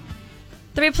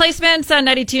The Replacements on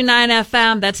 92.9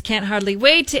 FM. That's Can't Hardly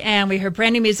Wait. And we heard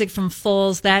brand new music from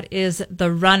Foals. That is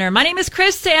The Runner. My name is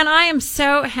Chris, and I am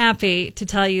so happy to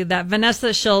tell you that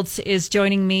Vanessa Schultz is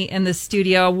joining me in the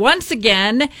studio once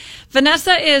again.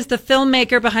 Vanessa is the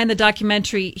filmmaker behind the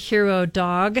documentary Hero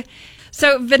Dog.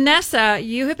 So, Vanessa,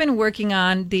 you have been working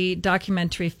on the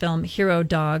documentary film Hero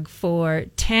Dog for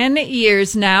 10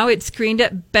 years now. It screened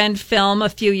at Bend Film a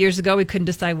few years ago. We couldn't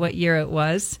decide what year it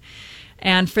was.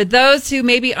 And for those who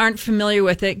maybe aren't familiar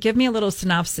with it, give me a little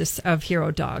synopsis of Hero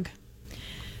Dog.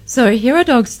 So Hero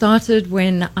Dog started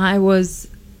when I was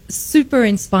super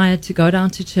inspired to go down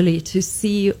to Chile to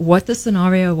see what the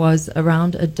scenario was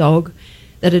around a dog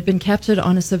that had been captured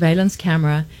on a surveillance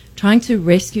camera trying to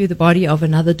rescue the body of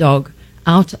another dog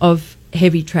out of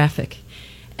heavy traffic.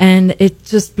 And it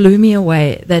just blew me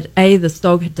away that A, this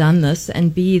dog had done this,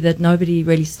 and B, that nobody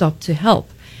really stopped to help.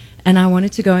 And I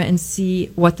wanted to go and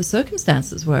see what the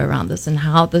circumstances were around this and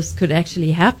how this could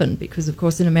actually happen, because, of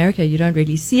course, in America, you don't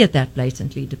really see it that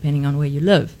blatantly, depending on where you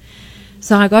live.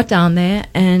 So I got down there,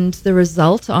 and the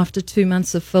result, after 2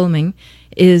 months of filming,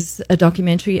 is a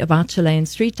documentary about Chilean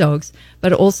street dogs,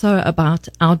 but also about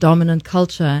our dominant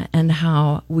culture and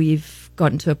how we've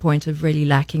gotten to a point of really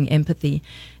lacking empathy,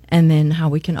 and then how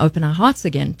we can open our hearts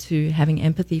again to having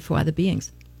empathy for other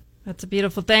beings. That's a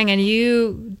beautiful thing. And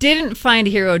you didn't find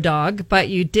Hero Dog, but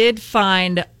you did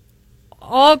find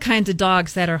all kinds of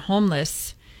dogs that are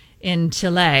homeless in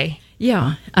Chile.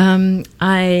 Yeah.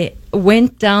 I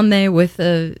went down there with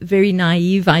a very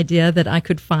naive idea that I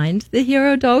could find the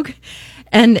Hero Dog.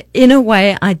 And in a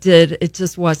way, I did. It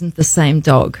just wasn't the same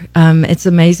dog. It's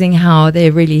amazing how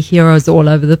they're really heroes all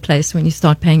over the place when you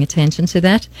start paying attention to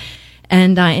that.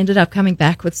 And I ended up coming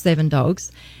back with 7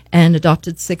 dogs and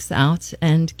adopted 6 out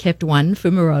and kept 1,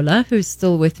 Fumarola, who's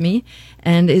still with me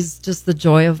and is just the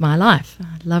joy of my life.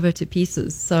 I love her to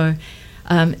pieces. So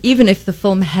even if the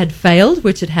film had failed,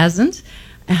 which it hasn't,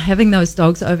 having those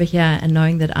dogs over here and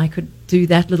knowing that I could do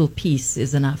that little piece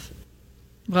is enough.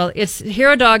 Well,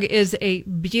 Hero Dog is a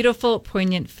beautiful,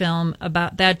 poignant film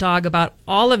about that dog, about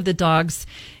all of the dogs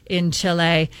in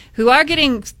Chile who are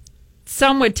getting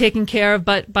somewhat taken care of,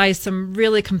 but by some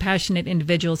really compassionate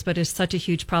individuals, but is such a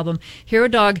huge problem. Hero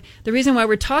Dog, the reason why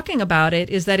we're talking about it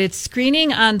is that it's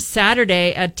screening on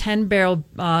Saturday at 10 Barrel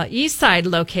East Side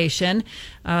location,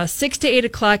 6 to 8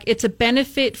 o'clock. It's a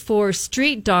benefit for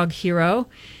Street Dog Hero,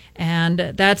 and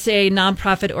that's a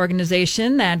nonprofit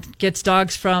organization that gets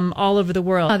dogs from all over the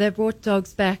world. They brought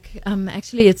dogs back.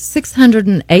 Actually, it's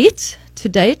 608 to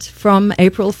date from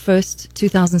April 1st,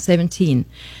 2017.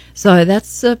 So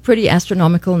that's a pretty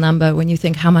astronomical number when you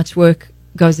think how much work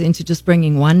goes into just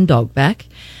bringing one dog back.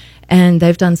 And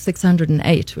they've done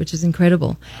 608, which is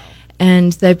incredible.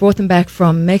 And they brought them back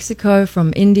from Mexico,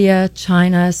 from India,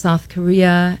 China, South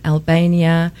Korea,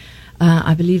 Albania,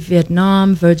 I believe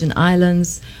Vietnam, Virgin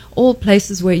Islands, all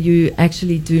places where you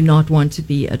actually do not want to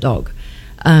be a dog.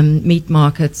 Meat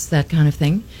markets, that kind of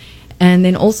thing. And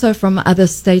then also from other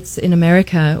states in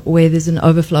America where there's an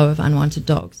overflow of unwanted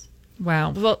dogs.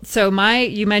 Wow. Well, so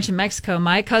you mentioned Mexico.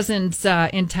 My cousins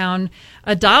in town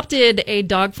adopted a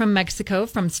dog from Mexico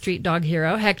from Street Dog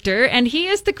Hero, Hector, and he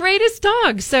is the greatest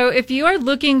dog. So if you are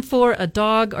looking for a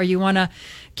dog or you want to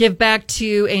give back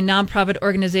to a nonprofit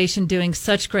organization doing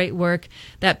such great work,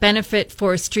 that benefit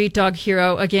for Street Dog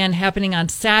Hero, again, happening on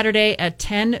Saturday at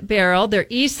 10 Barrel. Their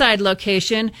East Side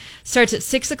location starts at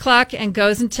 6 o'clock and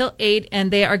goes until 8,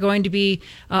 and they are going to be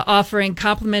offering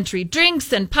complimentary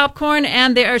drinks and popcorn,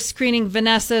 and they are screening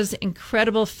Vanessa's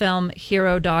incredible film,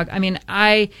 Hero Dog. I mean,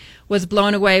 I was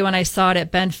blown away when I saw it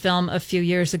at Bend Film a few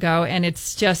years ago, and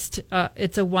it's just,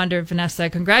 it's a wonder, Vanessa.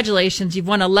 Congratulations. You've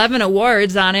won 11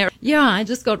 awards on it. Yeah, I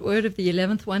just got word of the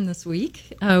 11th one this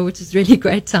week, which is really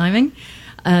great timing,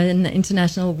 in the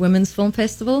International Women's Film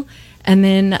Festival. And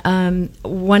then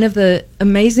one of the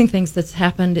amazing things that's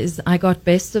happened is I got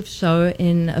Best of Show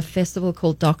in a festival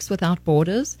called Docs Without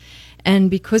Borders. And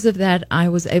because of that, I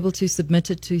was able to submit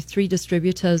it to 3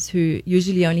 distributors who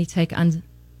usually only take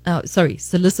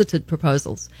solicited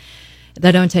proposals.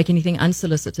 They don't take anything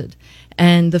unsolicited.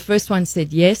 And the first one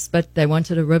said yes, but they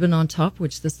wanted a ribbon on top,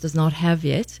 which this does not have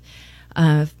yet,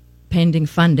 pending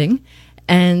funding.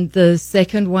 And the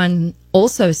second one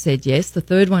also said yes. The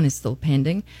third one is still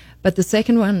pending. But the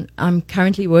second one I'm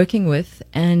currently working with,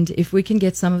 and if we can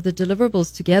get some of the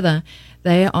deliverables together,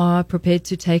 they are prepared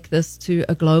to take this to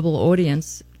a global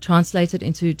audience, translate it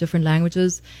into different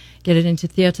languages, get it into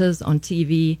theaters, on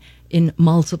TV, in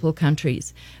multiple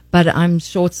countries. But I'm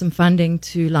short some funding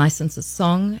to license a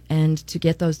song and to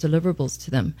get those deliverables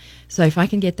to them. So if I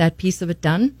can get that piece of it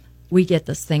done, we get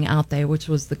this thing out there, which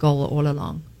was the goal all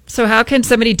along. So how can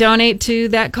somebody donate to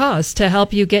that cause to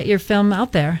help you get your film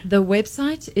out there? The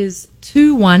website is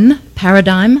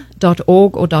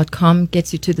 21paradigm.org or .com,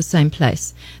 gets you to the same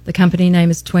place. The company name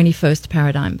is 21st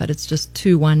Paradigm, but it's just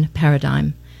 21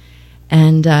 Paradigm.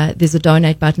 And there's a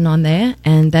donate button on there,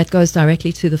 and that goes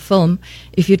directly to the film.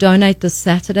 If you donate this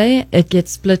Saturday, it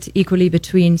gets split equally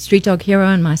between Street Dog Hero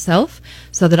and myself,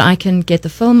 so that I can get the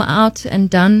film out and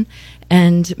done,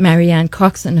 and Marianne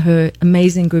Cox and her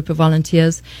amazing group of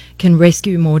volunteers can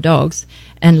rescue more dogs.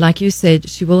 And like you said,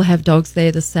 she will have dogs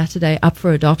there this Saturday up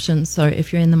for adoption. So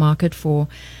if you're in the market for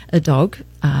a dog,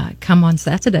 come on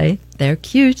Saturday. They're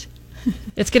cute.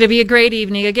 It's going to be a great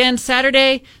evening. Again,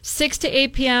 Saturday, 6 to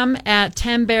 8 p.m. at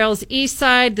 10 Barrels East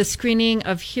Side, the screening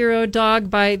of Hero Dog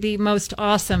by the most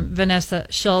awesome Vanessa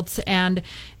Schultz. And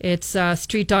it's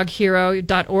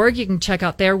streetdoghero.org. You can check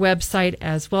out their website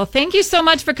as well. Thank you so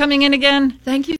much for coming in again. Thank you.